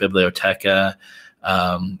 with Biblioteca.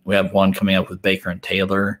 We have one coming up with Baker and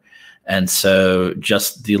Taylor. And so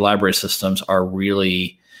just the library systems are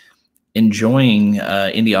really enjoying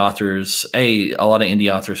indie authors. A lot of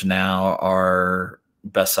indie authors now are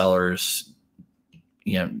bestsellers,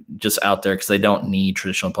 just out there because they don't need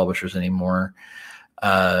traditional publishers anymore.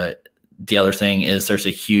 The other thing is there's a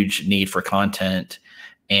huge need for content,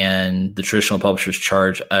 and the traditional publishers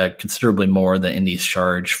charge considerably more than indies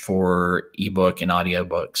charge for ebook and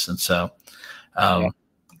audiobooks. And so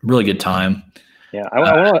really good time. Yeah, I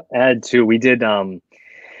want to add too,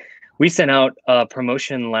 we sent out a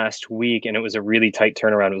promotion last week, and it was a really tight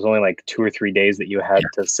turnaround. It was only like 2 or 3 days that you had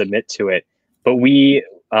to submit to it. But we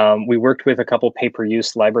worked with a couple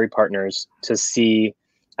pay-per-use library partners to see.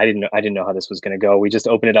 I didn't know how this was going to go. We just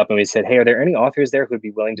opened it up and we said, hey, are there any authors there who would be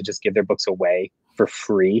willing to just give their books away for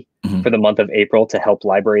free for the month of April to help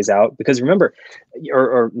libraries out? Because remember,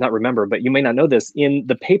 or not remember, but you may not know this, in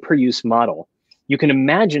the pay-per-use model, you can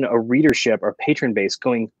imagine a readership or patron base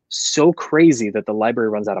going so crazy that the library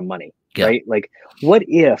runs out of money, right? Like, what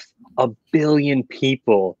if 1 billion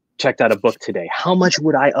people checked out a book today? How much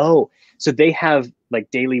would I owe? So they have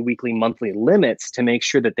like daily, weekly, monthly limits to make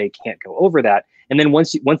sure that they can't go over that. And then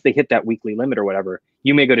once they hit that weekly limit or whatever,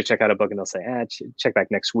 you may go to check out a book and they'll say, check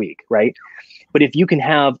back next week, right? But if you can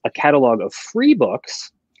have a catalog of free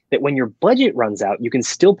books that when your budget runs out, you can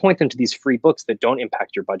still point them to these free books that don't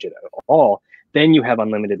impact your budget at all, then you have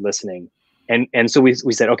unlimited listening. And so we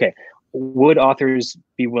said, okay, would authors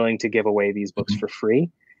be willing to give away these books for free?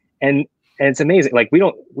 And it's amazing. Like, we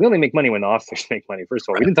only make money when the authors make money. First of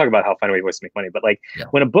all, we didn't talk about how Findaway Voices make money, but like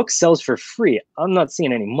when a book sells for free, I'm not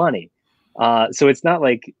seeing any money. So it's not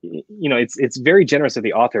like, it's very generous of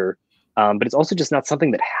the author, but it's also just not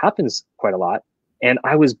something that happens quite a lot. And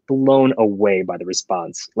I was blown away by the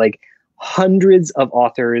response. Like, hundreds of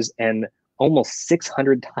authors and almost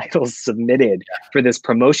 600 titles submitted for this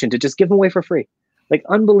promotion to just give them away for free. Like,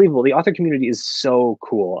 unbelievable. The author community is so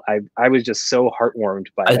cool. I was just so heartwarmed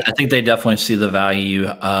by it. I think they definitely see the value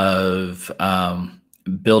of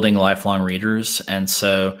building lifelong readers. And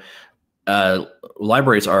so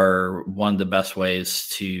libraries are one of the best ways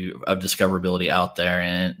of discoverability out there,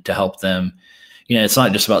 and to help them. It's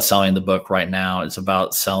not just about selling the book right now. It's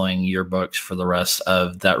about selling your books for the rest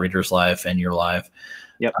of that reader's life and your life.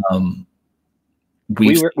 Yep.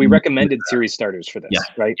 We recommended series starters for this,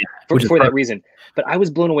 right? Yeah. For that reason. But I was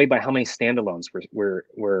blown away by how many standalones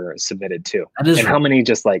were submitted too, and how many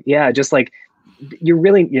just like you're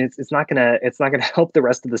really, it's not gonna help the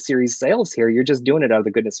rest of the series sales here. You're just doing it out of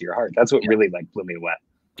the goodness of your heart. That's what really blew me away.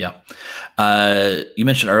 Yeah. You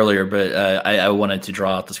mentioned earlier, but I wanted to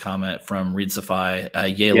draw out this comment from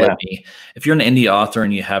Readsify. Yay, Libby. If you're an indie author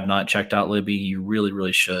and you have not checked out Libby, you really,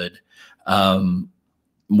 really should.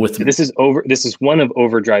 This is one of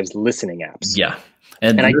Overdrive's listening apps. Yeah.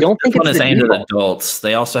 And I don't think it's aimed at adults.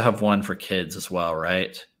 They also have one for kids as well,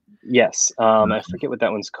 right? Yes. I forget what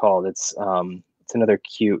that one's called. It's another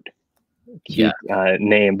cute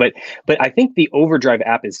name, but I think the Overdrive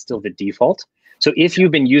app is still the default. So if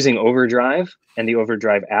you've been using Overdrive and the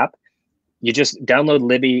Overdrive app, you just download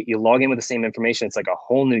Libby, you log in with the same information. It's like a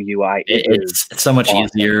whole new UI. It's so much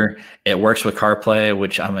easier. It works with CarPlay,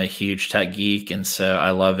 which I'm a huge tech geek. And so I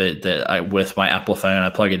love it that with my Apple phone, I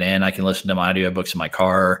plug it in, I can listen to my audiobooks in my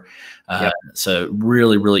car. So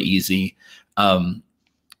really, really easy. And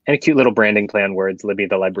a cute little branding plan where it's Libby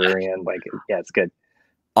the librarian. It's good.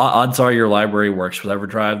 Odds are your library works with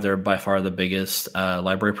Overdrive. They're by far the biggest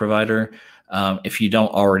library provider. If you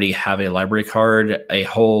don't already have a library card, a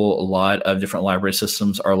whole lot of different library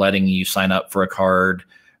systems are letting you sign up for a card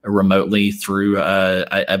remotely through,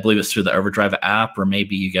 I believe it's through the Overdrive app, or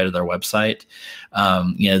maybe you go to their website.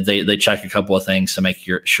 They check a couple of things to make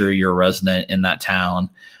sure you're a resident in that town.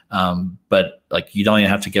 But like, you don't even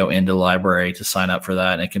have to go into the library to sign up for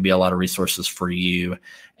that. And it can be a lot of resources for you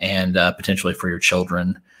and potentially for your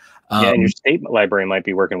children. Yeah, and your state library might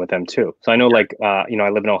be working with them too. So I know, like, I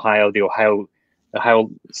live in Ohio. The Ohio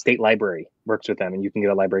State Library works with them, and you can get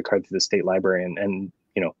a library card through the state library, and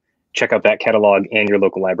check out that catalog and your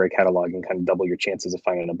local library catalog, and kind of double your chances of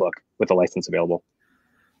finding a book with a license available.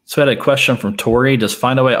 So I had a question from Tori. Does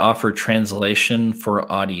Findaway offer translation for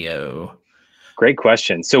audio? Great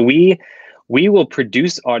question. So we will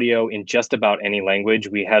produce audio in just about any language.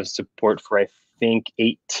 We have support for, I think,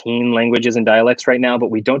 18 languages and dialects right now, but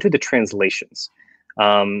we don't do the translations.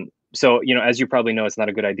 So, as you probably know, it's not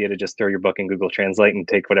a good idea to just throw your book in Google Translate and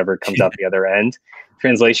take whatever comes out the other end.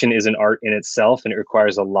 Translation is an art in itself, and it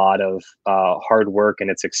requires a lot of hard work, and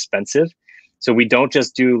it's expensive. So we don't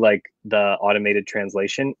just do like the automated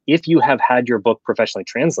translation. If you have had your book professionally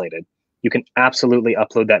translated, you can absolutely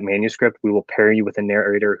upload that manuscript. We will pair you with a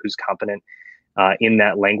narrator who's competent in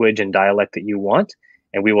that language and dialect that you want,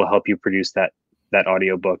 and we will help you produce that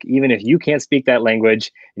audiobook. Even if you can't speak that language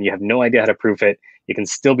and you have no idea how to proof it, it can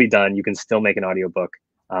still be done. You can still make an audiobook.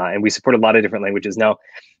 And we support a lot of different languages. Now,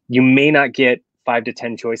 you may not get 5 to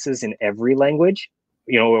 10 choices in every language.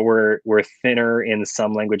 We're thinner in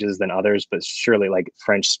some languages than others, but surely like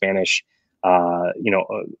French, Spanish,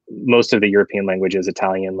 most of the European languages,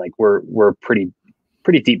 Italian, like we're pretty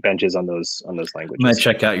deep benches on those languages. I'm gonna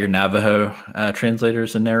check out your Navajo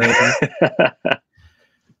translators and narrators.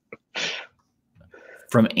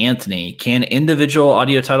 From Anthony, can individual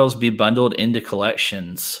audio titles be bundled into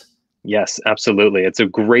collections? Yes, absolutely. It's a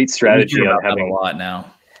great strategy on having a lot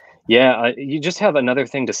now. Yeah, you just have another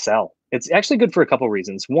thing to sell. It's actually good for a couple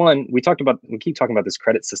reasons. One, we keep talking about this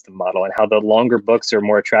credit system model and how the longer books are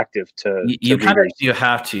more attractive to readers. You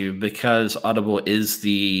have to, because Audible is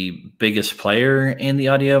the biggest player in the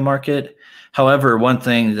audio market. However, one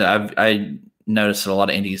thing that I noticed that a lot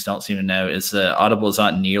of indies don't seem to know is that Audible is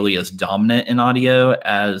not nearly as dominant in audio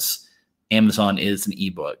as Amazon is in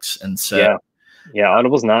ebooks. And so yeah,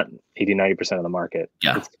 Audible's not 80-90% of the market.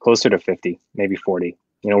 Yeah, it's closer to 50, maybe 40.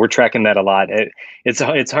 We're tracking that a lot.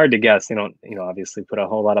 It's hard to guess. They don't obviously put a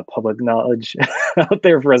whole lot of public knowledge out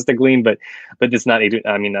there for us to glean, but it's not 80.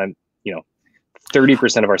 I mean,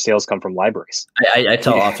 30% of our sales come from libraries. I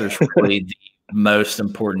tell authors really the most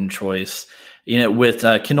important choice. With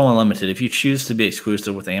Kindle Unlimited, if you choose to be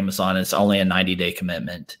exclusive with Amazon, it's only a 90-day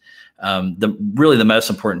commitment. The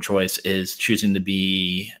most important choice is choosing to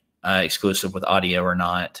be exclusive with audio or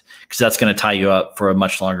not, because that's going to tie you up for a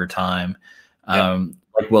much longer time. Yep.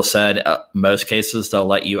 Like Will said, most cases they'll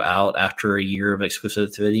let you out after a year of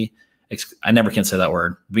exclusivity. I never can say that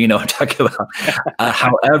word, but you know what I'm talking about.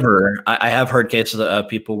 However, I have heard cases of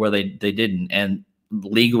people where they didn't, and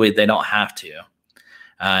legally they don't have to.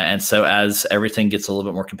 And so as everything gets a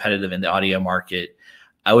little bit more competitive in the audio market,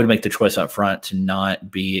 I would make the choice up front to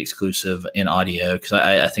not be exclusive in audio, because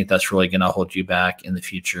I think that's really going to hold you back in the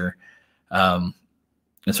future.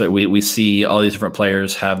 And so we see all these different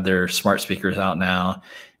players have their smart speakers out now.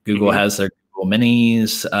 Google has their Google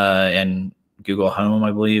Minis and Google Home,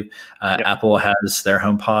 I believe. Yep. Apple has their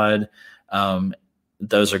HomePod.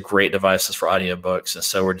 Those are great devices for audiobooks. And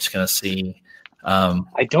so we're just going to see.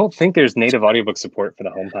 I don't think there's native audiobook support for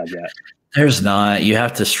the HomePod yet. There's not. You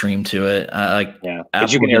have to stream to it. But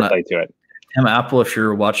you can AirPlay to it. Apple, if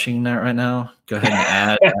you're watching that right now, go ahead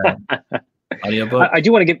and add audiobook. I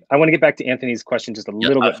want to get back to Anthony's question just a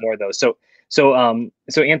little bit more though. So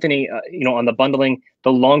Anthony, on the bundling,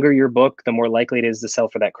 the longer your book, the more likely it is to sell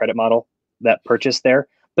for that credit model, that purchase there.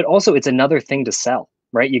 But also, it's another thing to sell,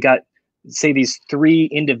 right? You got, say, these 3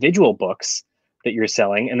 individual books that you're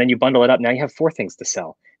selling, and then you bundle it up. Now you have 4 things to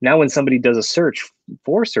sell. Now when somebody does a search,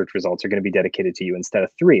 4 search results are going to be dedicated to you instead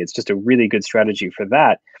of 3. It's just a really good strategy for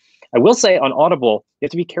that. I will say on Audible, you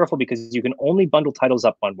have to be careful because you can only bundle titles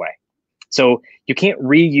up one way. So you can't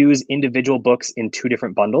reuse individual books in 2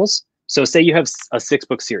 different bundles. So say you have a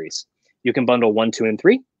 6-book series. You can bundle 1, 2, and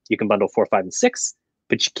 3. You can bundle 4, 5, and 6,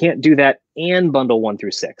 but you can't do that and bundle 1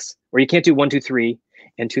 through 6. Or you can't do 1, 2, 3,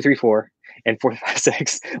 and 2, 3, 4, and 4, 5,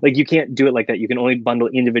 6. Like, you can't do it like that. You can only bundle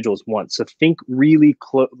individuals once. So think really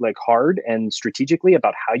hard and strategically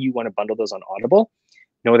about how you want to bundle those on Audible.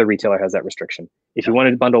 No other retailer has that restriction. If you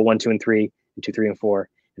wanted to bundle 1, 2, and 3, and 2, 3, and 4,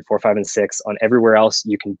 and 4, 5, and 6 on everywhere else,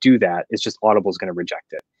 you can do that. It's just Audible's going to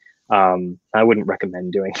reject it. I wouldn't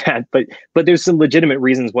recommend doing that, but there's some legitimate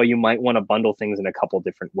reasons why you might want to bundle things in a couple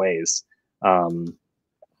different ways.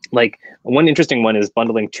 Like one interesting one is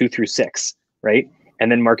bundling 2 through 6, right?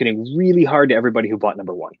 and then marketing really hard to everybody who bought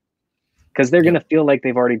number one, because they're going to feel like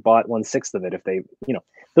they've already bought 1/6 of it if they,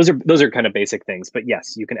 those are kind of basic things. But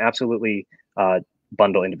yes, you can absolutely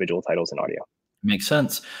bundle individual titles in audio. Makes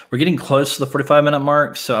sense. We're getting close to the 45-minute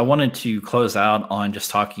mark, so I wanted to close out on just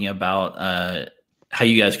talking about how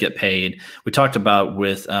you guys get paid. We talked about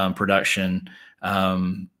with production,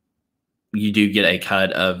 you do get a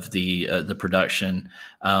cut of the production,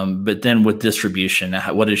 but then with distribution,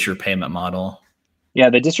 what is your payment model? Yeah,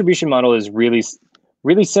 the distribution model is really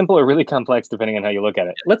simple or really complex, depending on how you look at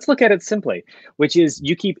it. Let's look at it simply, which is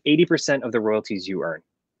you keep 80% of the royalties you earn.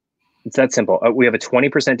 It's that simple. We have a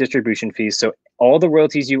 20% distribution fee. So all the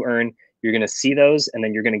royalties you earn, you're going to see those, and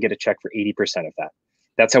then you're going to get a check for 80% of that.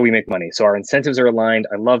 That's how we make money. So our incentives are aligned.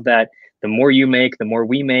 I love that. The more you make, the more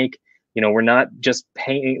we make. We're not just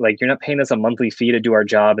paying, like, you're not paying us a monthly fee to do our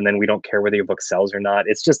job, and then we don't care whether your book sells or not.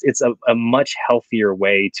 It's a much healthier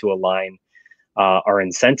way to align our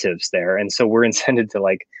incentives there. And so we're incented to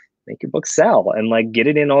like make your book sell and like get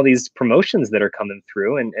it in all these promotions that are coming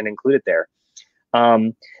through and include it there.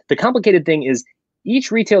 The complicated thing is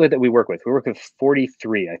each retailer that we work with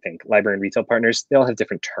 43, I think, library and retail partners. They all have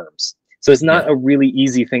different terms. So it's not a really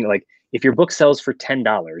easy thing. Like if your book sells for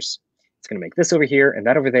 $10, it's going to make this over here and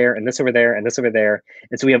that over there and this over there and this over there.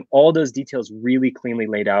 And so we have all those details really cleanly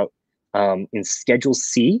laid out in Schedule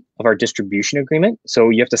C of our distribution agreement. So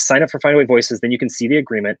you have to sign up for Findaway Voices, then you can see the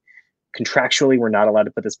agreement. Contractually, we're not allowed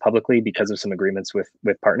to put this publicly because of some agreements with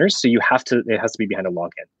partners. So it has to be behind a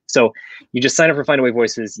login. So you just sign up for Findaway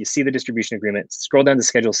Voices, you see the distribution agreement, scroll down to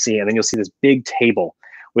Schedule C, and then you'll see this big table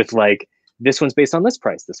with like, this one's based on this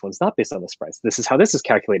price, this one's not based on this price. This is how this is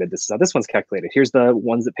calculated, this is how this one's calculated. Here's the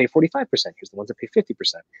ones that pay 45%, here's the ones that pay 50%.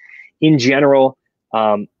 In general,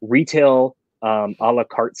 retail a la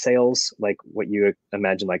carte sales, like what you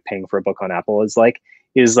imagine like paying for a book on Apple is like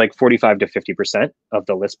 45 to 50% of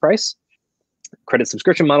the list price. Credit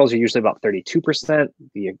subscription models are usually about 32%.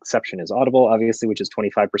 The exception is Audible, obviously, which is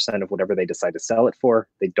 25% of whatever they decide to sell it for.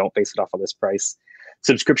 They don't base it off of this price.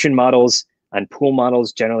 Subscription models and pool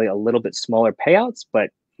models, generally a little bit smaller payouts, but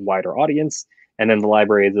wider audience. And then the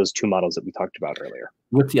library, those two models that we talked about earlier.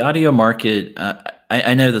 With the audio market,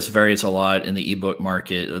 I know this varies a lot in the ebook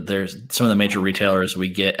market. There's some of the major retailers, we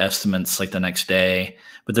get estimates like the next day,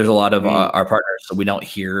 but there's a lot of our partners that we don't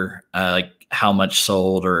hear like how much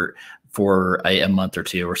sold or for a month or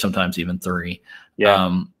two, or sometimes even 3.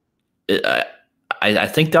 Yeah. I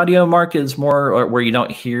think the audio market is more where you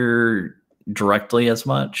don't hear directly as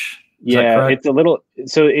much. Yeah, it's a little,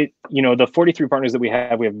 so the 43 partners that we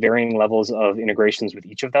have varying levels of integrations with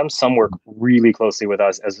each of them. Some work really closely with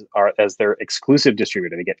us as their exclusive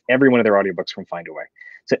distributor. They get every one of their audiobooks from Findaway.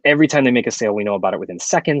 So every time they make a sale, we know about it within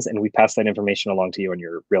seconds, and we pass that information along to you on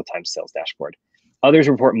your real-time sales dashboard. Others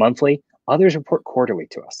report monthly, others report quarterly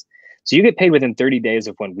to us. So you get paid within 30 days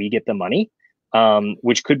of when we get the money,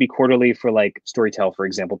 which could be quarterly for like Storytel, for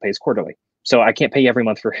example, pays quarterly. So I can't pay you every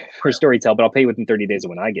month for Storytel, but I'll pay you within 30 days of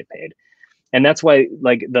when I get paid. And that's why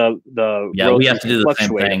like the we have to do the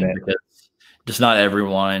same thing because just not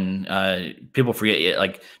everyone, people forget,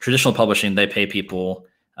 like traditional publishing, they pay people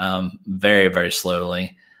very, very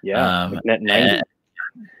slowly. Yeah.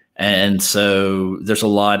 And so there's a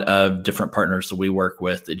lot of different partners that we work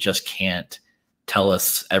with that just can't tell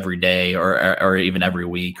us every day or even every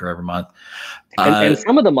week or every month. And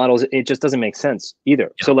some of the models, it just doesn't make sense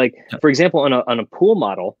either. Yeah. So like, for example, on a pool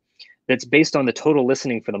model that's based on the total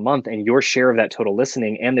listening for the month and your share of that total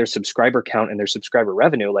listening and their subscriber count and their subscriber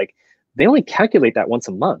revenue, like they only calculate that once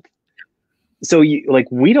a month. So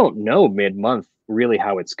we don't know mid-month really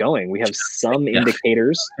how it's going. We have some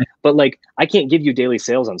indicators, but like I can't give you daily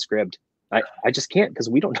sales on Scribd. I just can't, because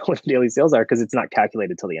we don't know what the daily sales are, because it's not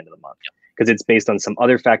calculated till the end of the month, because it's based on some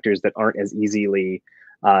other factors that aren't as easily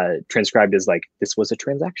transcribed as like, this was a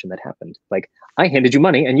transaction that happened. Like I handed you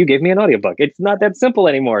money and you gave me an audiobook. It's not that simple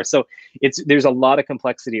anymore. So there's a lot of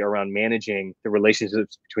complexity around managing the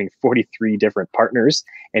relationships between 43 different partners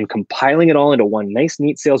and compiling it all into one nice,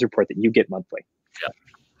 neat sales report that you get monthly.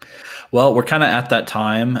 Yeah. Well, we're kind of at that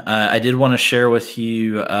time. I did want to share with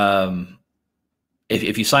you,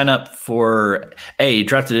 if you sign up for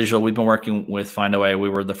Drafted Digital, we've been working with Findaway. We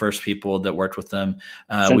were the first people that worked with them.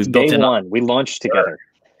 Since day one, we launched together.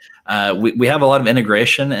 We have a lot of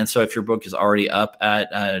integration. And so if your book is already up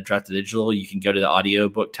at Drafted Digital, you can go to the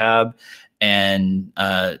audiobook tab and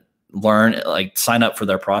sign up for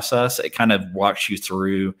their process. It kind of walks you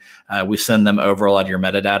through. We send them over a lot of your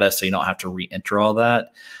metadata, so you don't have to re-enter all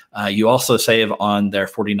that. You also save on their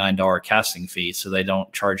 $49 casting fee, so they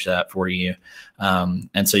don't charge that for you.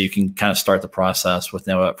 And so you can kind of start the process with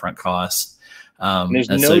no upfront costs. And there's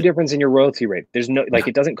And no so, difference in your royalty rate. There's no, like,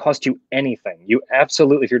 it doesn't cost you anything. You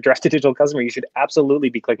absolutely, if you're a Draft to Digital customer, you should absolutely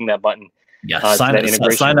be clicking that button. yeah, To that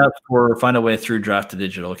integration. sign up for Findaway through Draft to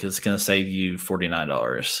Digital, because it's going to save you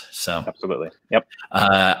 $49. So Absolutely. Yep.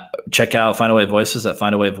 check out Findaway Voices at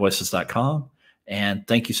findawayvoices.com. And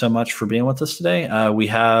thank you so much for being with us today. We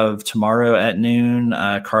have tomorrow at noon,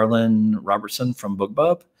 Carlin Robertson from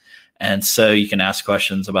BookBub. And so you can ask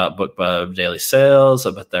questions about BookBub daily sales,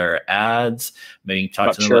 about their ads. Maybe you can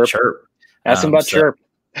talk to them about Chirp. Ask them about Chirp.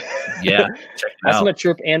 Yeah. Ask them about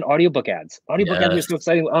Chirp and audiobook ads. Audiobook ads are so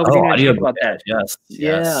exciting. Oh, we didn't even talk about that. Yes.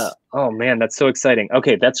 Yeah. Oh, man, that's so exciting.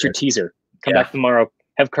 Okay, that's your teaser. Come back tomorrow.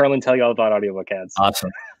 Have Carlin tell you all about audiobook ads. Awesome.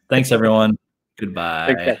 Thanks, everyone.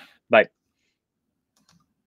 Goodbye. Bye.